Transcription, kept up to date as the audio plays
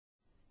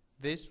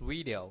This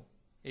video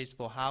is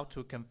for how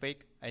to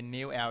configure a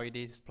new LED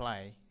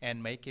display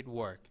and make it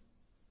work.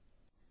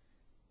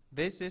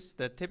 This is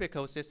the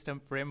typical system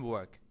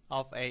framework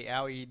of a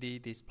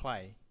LED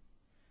display.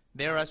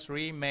 There are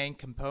three main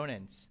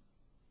components: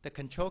 the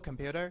control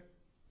computer,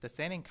 the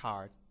setting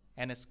card,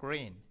 and a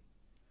screen.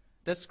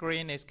 The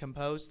screen is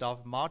composed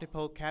of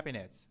multiple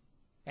cabinets,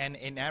 and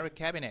in every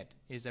cabinet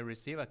is a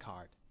receiver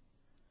card.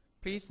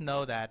 Please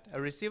note that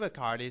a receiver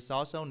card is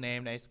also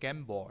named a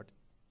SCAN board.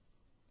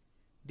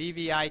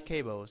 DVI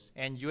cables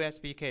and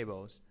USB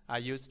cables are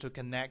used to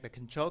connect the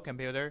control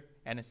computer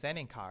and the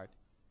setting card.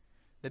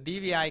 The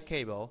DVI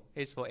cable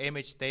is for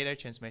image data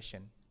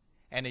transmission,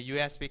 and the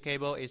USB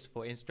cable is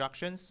for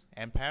instructions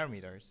and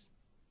parameters.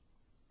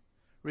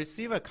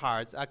 Receiver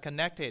cards are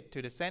connected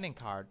to the setting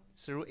card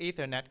through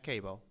Ethernet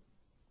cable.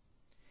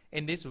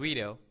 In this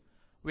video,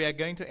 we are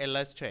going to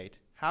illustrate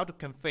how to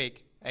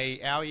configure a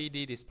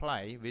LED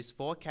display with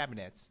 4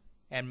 cabinets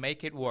and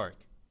make it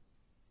work.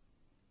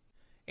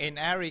 In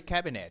every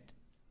cabinet,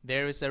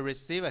 there is a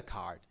receiver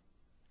card.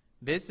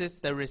 This is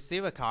the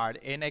receiver card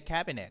in a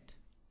cabinet.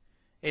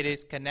 It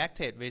is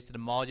connected with the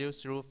module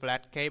through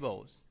flat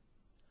cables.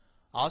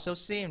 Also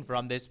seen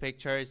from this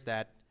picture is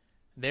that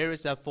there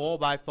is a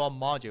 4x4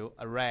 module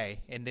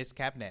array in this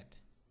cabinet.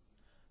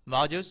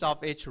 Modules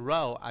of each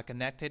row are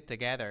connected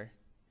together,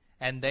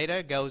 and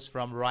data goes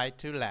from right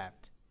to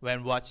left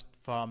when watched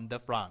from the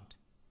front.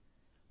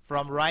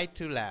 From right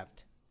to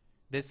left,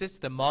 this is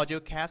the module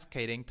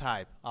cascading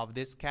type of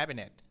this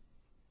cabinet.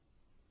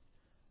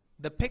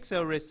 The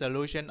pixel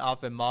resolution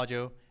of a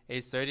module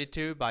is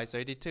 32 by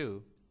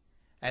 32,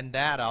 and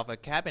that of a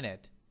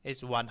cabinet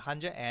is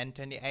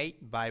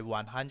 128 by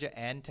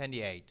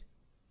 128.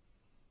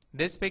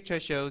 This picture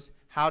shows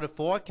how the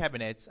 4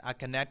 cabinets are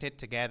connected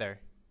together.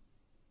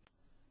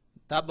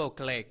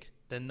 Double-click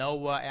the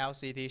Nova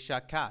LCT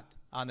shortcut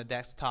on the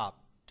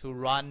desktop to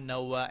run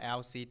Nova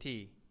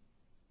LCT.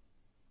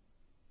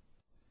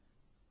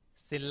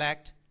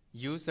 Select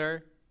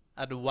User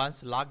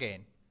Advanced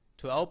Login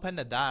to open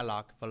the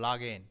dialog for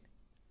login.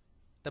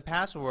 The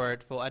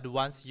password for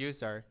advanced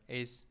user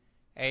is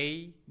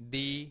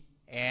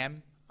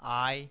ADMIN.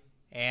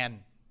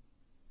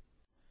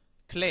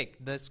 Click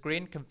the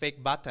Screen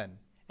Config button,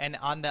 and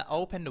on the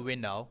Open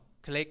window,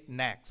 click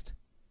Next.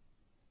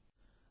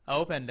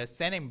 Open the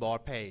setting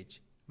board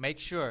page. Make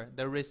sure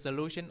the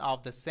resolution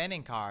of the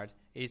setting card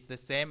is the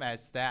same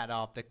as that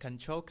of the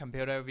control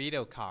computer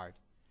video card.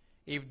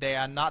 If they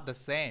are not the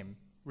same,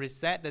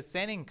 reset the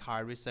setting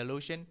card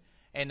resolution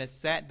and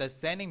set the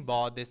setting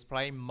board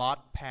display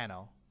mode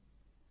panel.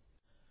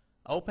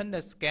 Open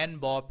the scan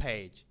board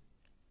page.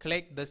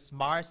 Click the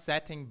Smart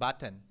Setting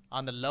button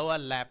on the lower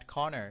left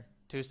corner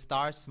to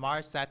start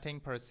Smart Setting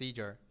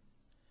procedure.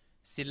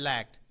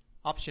 Select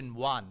Option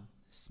 1,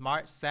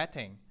 Smart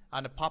Setting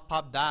on the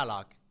pop-up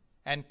dialog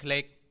and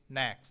click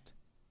Next.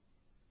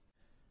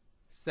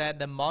 Set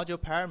the module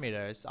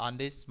parameters on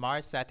this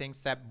Smart Setting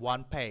Step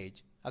 1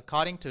 page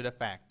according to the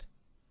fact.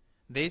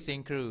 These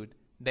include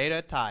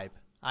data type,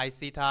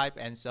 IC type,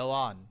 and so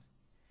on.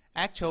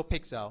 Actual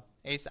pixel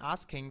is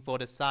asking for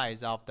the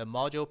size of the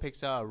module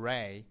pixel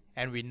array,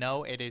 and we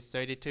know it is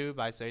 32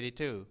 by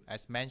 32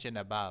 as mentioned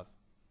above.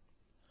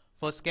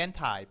 For scan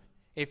type,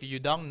 if you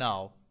don't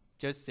know,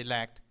 just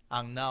select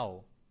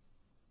Unknown.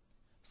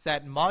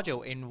 Set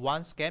module in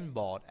one scan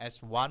board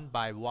as 1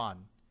 by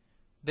 1.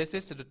 This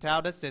is to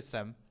tell the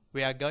system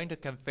we are going to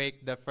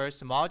configure the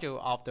first module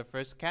of the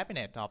first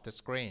cabinet of the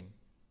screen.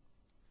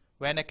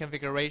 When the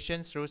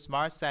configuration through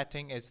Smart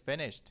Setting is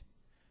finished,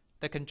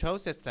 the control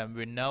system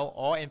will know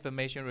all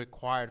information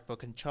required for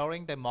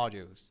controlling the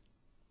modules.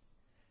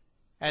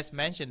 As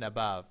mentioned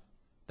above,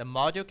 the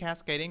module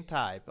cascading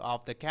type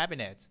of the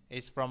cabinet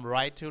is from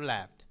right to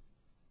left,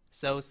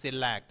 so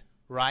select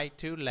right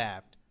to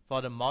left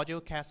for the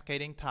module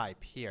cascading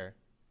type here.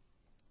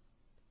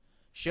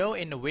 Shown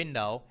in the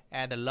window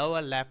at the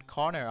lower left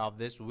corner of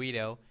this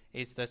video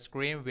is the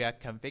screen we are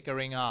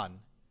configuring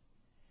on.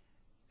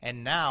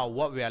 And now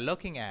what we are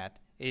looking at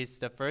is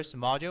the first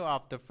module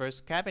of the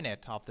first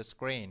cabinet of the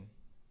screen.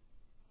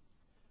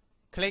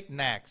 Click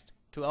Next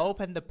to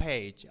open the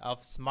page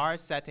of Smart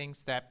Setting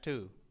Step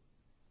 2.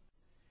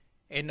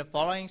 In the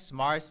following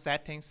Smart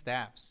Setting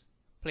steps,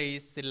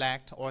 please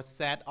select or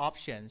set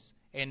options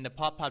in the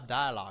pop-up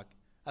dialog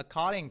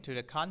according to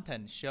the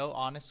content shown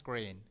on the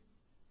screen.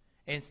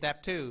 In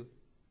Step 2,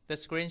 the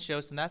screen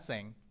shows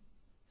nothing,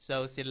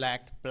 so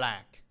select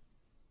Black.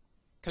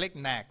 Click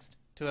Next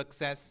to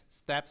access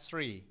Step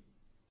 3.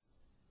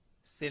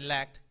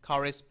 Select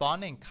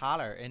corresponding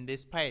color in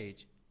this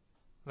page.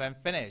 When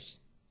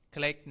finished,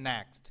 click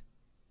Next.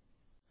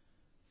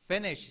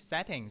 Finish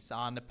settings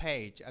on the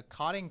page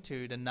according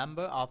to the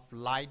number of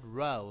light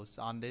rows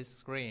on this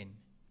screen.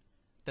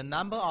 The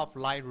number of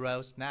light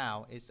rows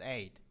now is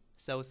 8,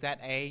 so set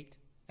 8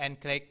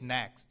 and click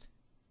Next.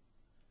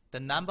 The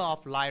number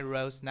of light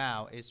rows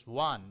now is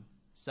 1,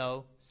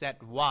 so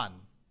set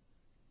 1.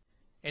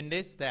 In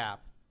this step,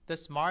 the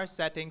Smart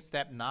Setting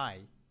Step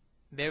 9,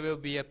 there will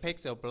be a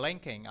pixel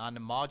blinking on the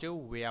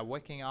module we are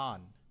working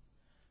on.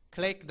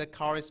 Click the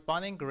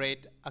corresponding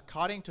grid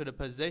according to the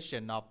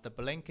position of the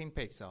blinking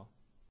pixel.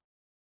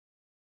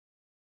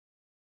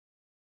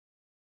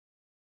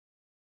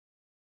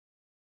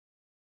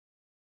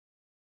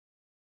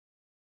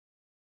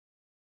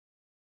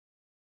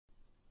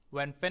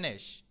 When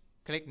finished,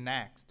 click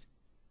Next.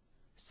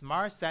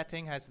 Smart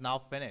Setting has now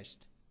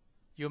finished.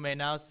 You may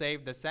now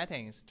save the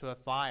settings to a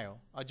file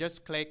or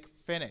just click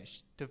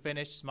Finish to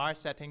finish Smart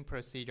Setting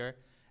procedure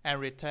and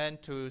return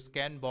to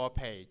Scan Board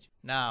page.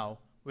 Now,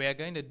 we are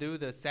going to do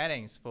the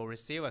settings for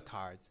receiver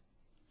cards.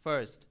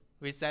 First,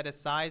 we set the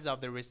size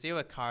of the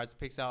receiver card's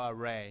pixel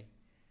array.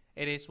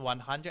 It is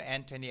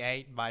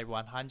 128 by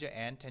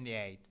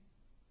 128.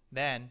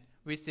 Then,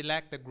 we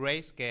select the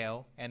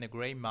grayscale and the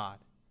gray mode.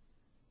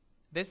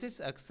 This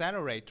is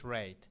accelerate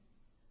rate.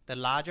 The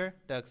larger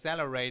the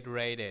accelerate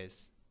rate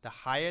is, the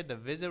higher the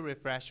visual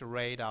refresh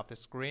rate of the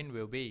screen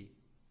will be.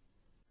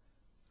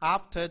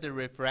 After the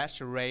refresh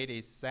rate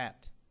is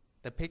set,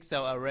 the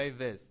pixel array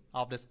width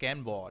of the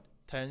scan board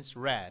turns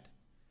red.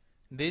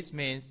 This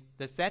means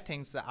the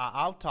settings are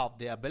out of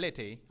the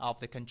ability of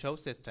the control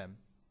system.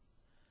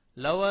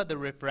 Lower the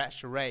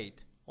refresh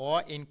rate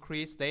or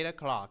increase data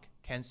clock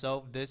can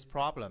solve this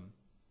problem.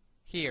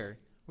 Here,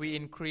 we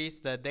increase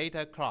the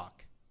data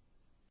clock.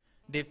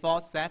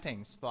 Default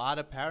settings for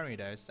other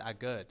parameters are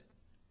good.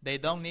 They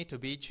don't need to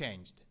be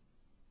changed.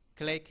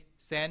 Click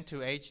Send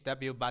to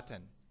HW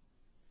button.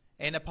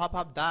 In a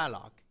pop-up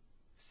dialog,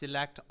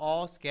 select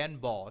All Scan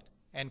Board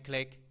and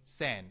click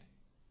Send.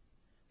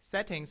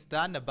 Settings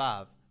done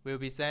above will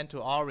be sent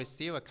to all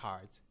receiver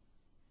cards.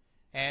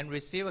 And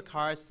receiver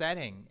card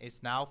setting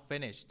is now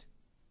finished.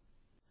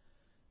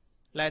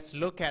 Let's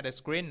look at the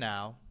screen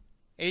now.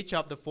 Each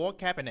of the 4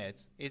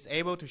 cabinets is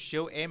able to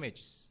show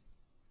images,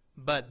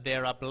 but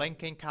there are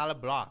blinking color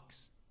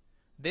blocks.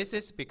 This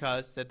is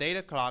because the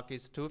data clock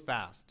is too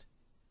fast.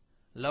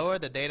 Lower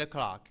the data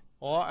clock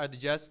or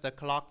adjust the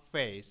clock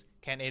phase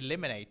can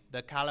eliminate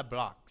the color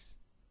blocks.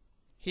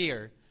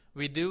 Here,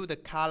 we do the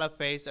color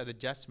phase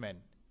adjustment.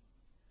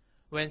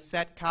 When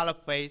set color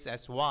phase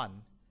as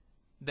 1,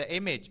 the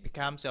image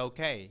becomes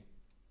OK.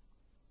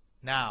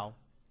 Now,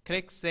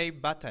 click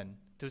Save button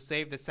to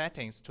save the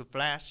settings to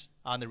flash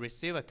on the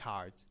receiver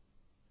card.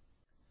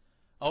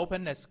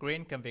 Open the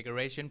screen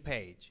configuration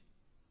page.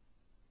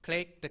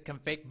 Click the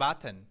Config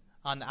button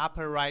on the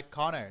upper right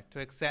corner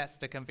to access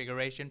the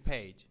configuration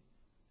page.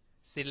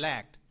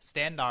 Select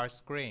Standard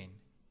Screen.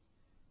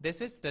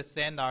 This is the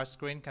standard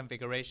screen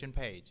configuration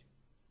page.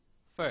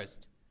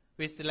 First,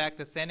 we select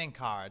the sending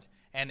card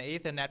and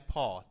Ethernet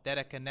port that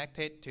are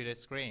connected to the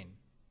screen.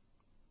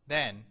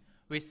 Then,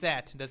 we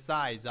set the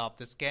size of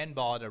the scan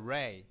board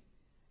array.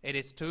 It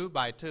is 2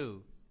 by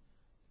 2.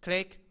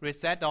 Click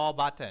Reset All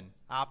button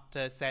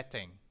after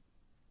setting.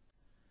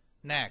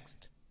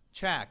 Next,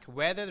 check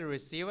whether the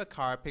receiver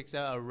card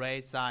pixel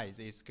array size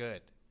is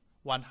good.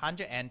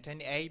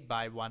 128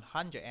 by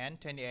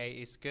 128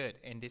 is good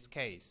in this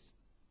case.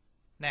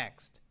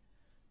 Next,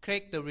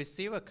 click the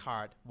receiver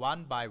card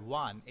one by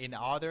one in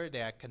order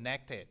they are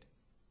connected.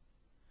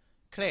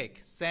 Click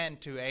Send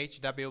to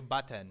HW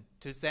button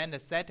to send the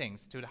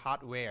settings to the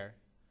hardware.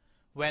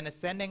 When the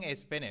sending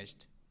is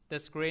finished, the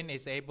screen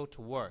is able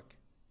to work.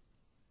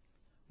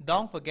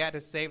 Don't forget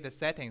to save the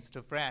settings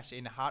to flash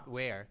in the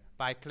hardware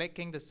by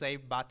clicking the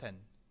Save button.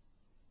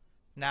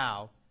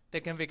 Now,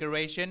 the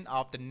configuration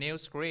of the new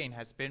screen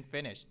has been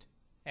finished,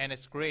 and the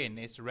screen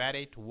is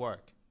ready to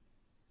work.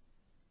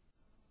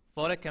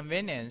 For the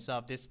convenience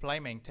of display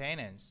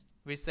maintenance,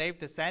 we save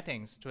the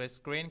settings to a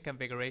screen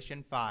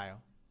configuration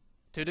file.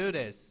 To do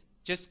this,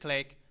 just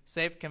click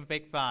Save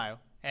Config File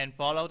and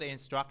follow the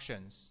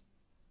instructions.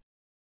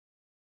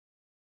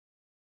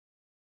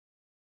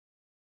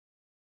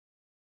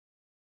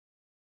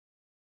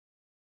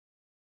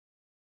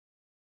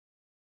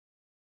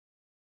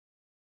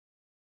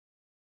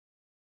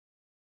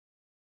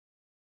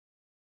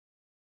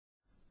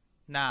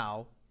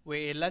 Now,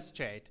 we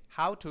illustrate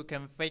how to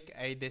configure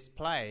a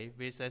display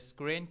with a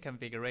screen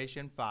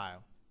configuration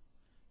file.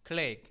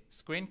 Click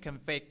Screen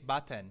Config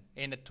button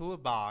in the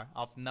toolbar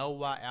of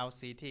Nova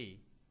LCT.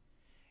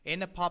 In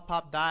the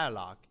pop-up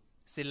dialog,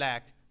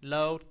 select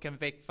Load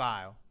Config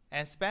File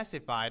and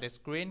specify the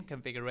screen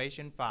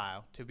configuration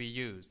file to be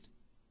used.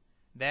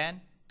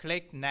 Then,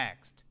 click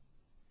Next.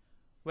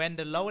 When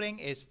the loading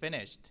is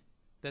finished,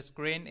 the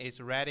screen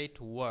is ready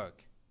to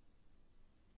work.